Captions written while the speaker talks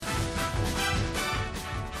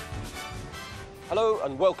Hello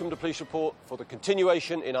and welcome to Police Report for the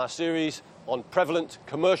continuation in our series on prevalent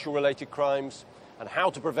commercial-related crimes and how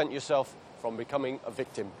to prevent yourself from becoming a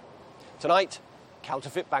victim. Tonight,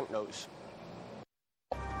 counterfeit banknotes.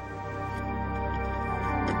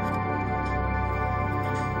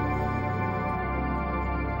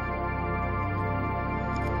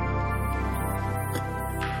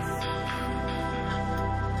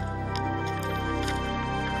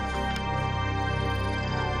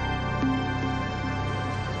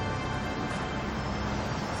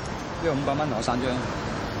呢個500蚊攞3張，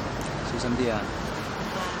小心啲啊！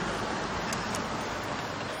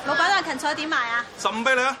老闆啊，芹菜點賣啊？15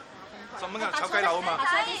俾你啊！15蚊炒雞柳啊嘛。白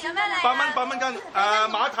菜點咩嚟？8蚊斤。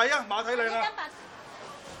馬蹄啊，馬蹄靚啊。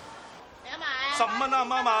點賣15蚊啊，唔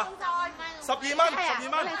啱嘛？12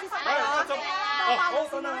蚊。哦，好，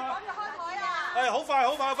等等啊。係，好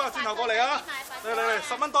快，轉頭過嚟啊！嚟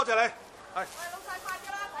，10蚊多謝你。係。喂，老細快啲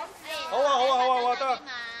啦！好啊，得。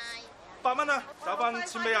8蚊啊，找翻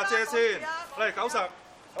錢俾阿姐先。嚟90，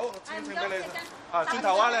好，錢俾你。啊，轉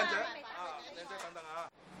頭啊，靚姐。靚姐等啊。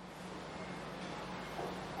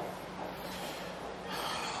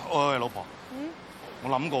喂，老婆。我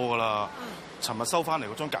諗過㗎啦。尋日收翻嚟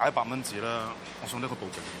嗰張假100蚊紙啦，我想拎佢報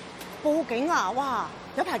警。報警啊！哇，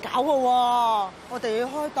有排搞㗎喎，我哋要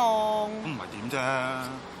開檔。咁唔係點啫？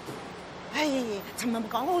唉，尋日咪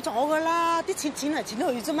講好咗㗎啦，啲錢嚟錢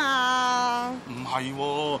去啫嘛。唔係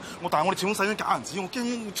喎，但係我哋始終使緊假銀紙，我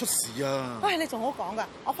驚會出事啊。喂，你仲好講㗎，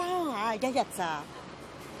我翻鄉下1日咋，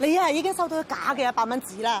你啊已經收到假嘅100蚊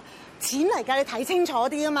紙啦，錢嚟㗎，你睇清楚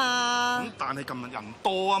啲啊嘛。咁但係近日人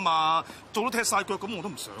多啊嘛，做到踢晒腳咁我都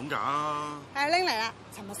唔想㗎。係拎嚟啦，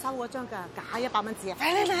尋日收嗰張㗎假100蚊紙啊，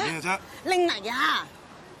快拎嚟啊！咩啫？拎嚟啊！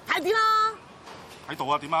睇點啊？喺度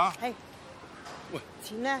啊？點啊？係。喂，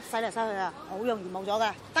錢咧使嚟使去啊，好容易冇咗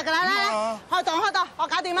嘅，得㗎啦，開檔，我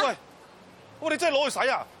搞掂啦。喂，我哋真係攞去使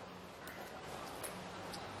啊！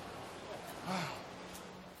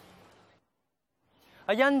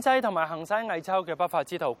印製同埋行使偽鈔嘅不法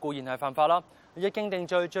之徒固然係犯法啦，一經定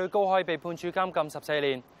罪，最高可以被判處監禁14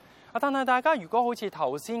年。但係大家如果好似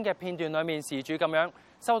頭先嘅片段裡面事主咁樣，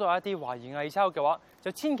收到一啲懷疑偽鈔嘅話，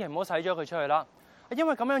就千祈唔好使咗佢出去啦，因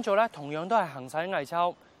為咁樣做咧，同樣都係行使偽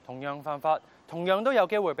鈔，同樣犯法，同樣都有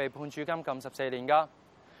機會被判處監禁14年㗎。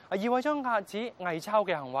而為咗遏止偽鈔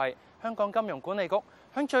嘅行為，香港金融管理局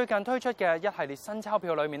喺最近推出嘅一系列新鈔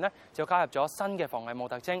票裏面咧，就加入咗新嘅防偽冒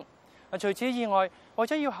特徵。除此以外，為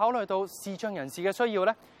咗要考慮到視障人士嘅需要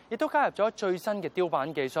咧，亦都加入咗最新嘅雕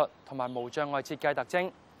版技術同埋無障礙設計特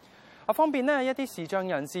徵，方便呢一啲視障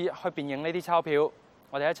人士去辨認呢啲鈔票。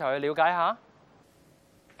我哋一齊去了解下。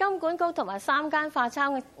金管局同埋3間發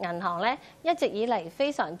鈔銀行咧，一直以嚟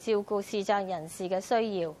非常照顧視障人士嘅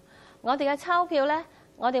需要。我哋嘅鈔票咧，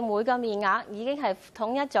我哋每個面額已經係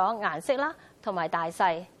統一咗顏色啦，同埋大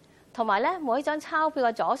細，同埋咧每一張鈔票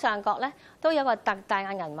嘅左上角咧都有個特大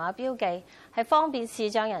嘅銀碼標記，係方便視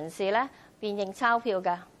障人士咧辨認鈔票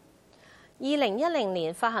嘅。2010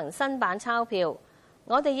年發行新版鈔票，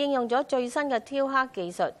我哋應用咗最新嘅雕刻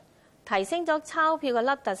技術，提升咗鈔票嘅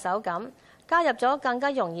凹凸手感，加入咗更加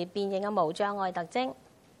容易辨認嘅無障礙特徵。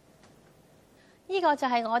呢個就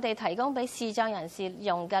係我哋提供俾視障人士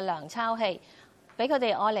用嘅量鈔器，俾佢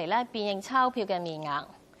哋愛嚟咧辨認鈔票嘅面額。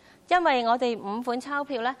因為我哋5款鈔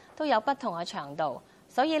票咧都有不同嘅長度，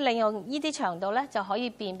所以利用呢啲長度咧就可以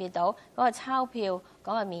辨別到嗰個鈔票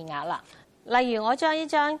嗰個面額啦。例如我將呢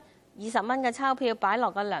張20蚊嘅鈔票擺落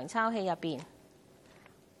個量鈔器入邊，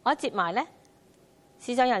我折埋咧，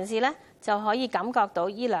視障人士咧就可以感覺到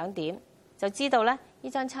呢2點，就知道咧呢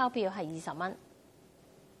張鈔票係20蚊。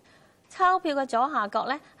鈔票嘅左下角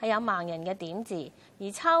咧係有盲人嘅點字，而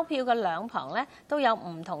鈔票嘅兩旁咧都有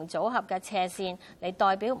唔同組合嘅斜線嚟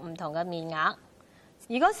代表唔同嘅面額。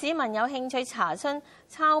如果市民有興趣查詢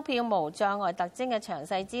鈔票無障礙特徵嘅詳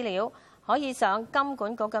細資料，可以上金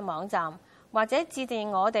管局嘅網站，或者致電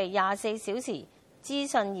我哋24小時資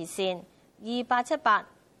訊熱線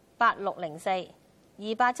2878-8604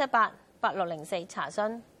 2878-8604查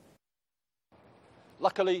詢。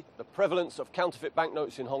Luckily, the prevalence of counterfeit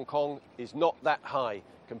banknotes in Hong Kong is not that high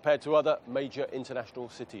compared to other major international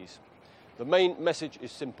cities. The main message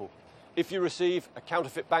is simple. If you receive a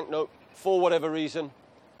counterfeit banknote for whatever reason,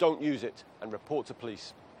 don't use it and report to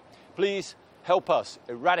police. Please help us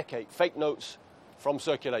eradicate fake notes from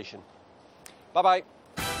circulation. Bye-bye.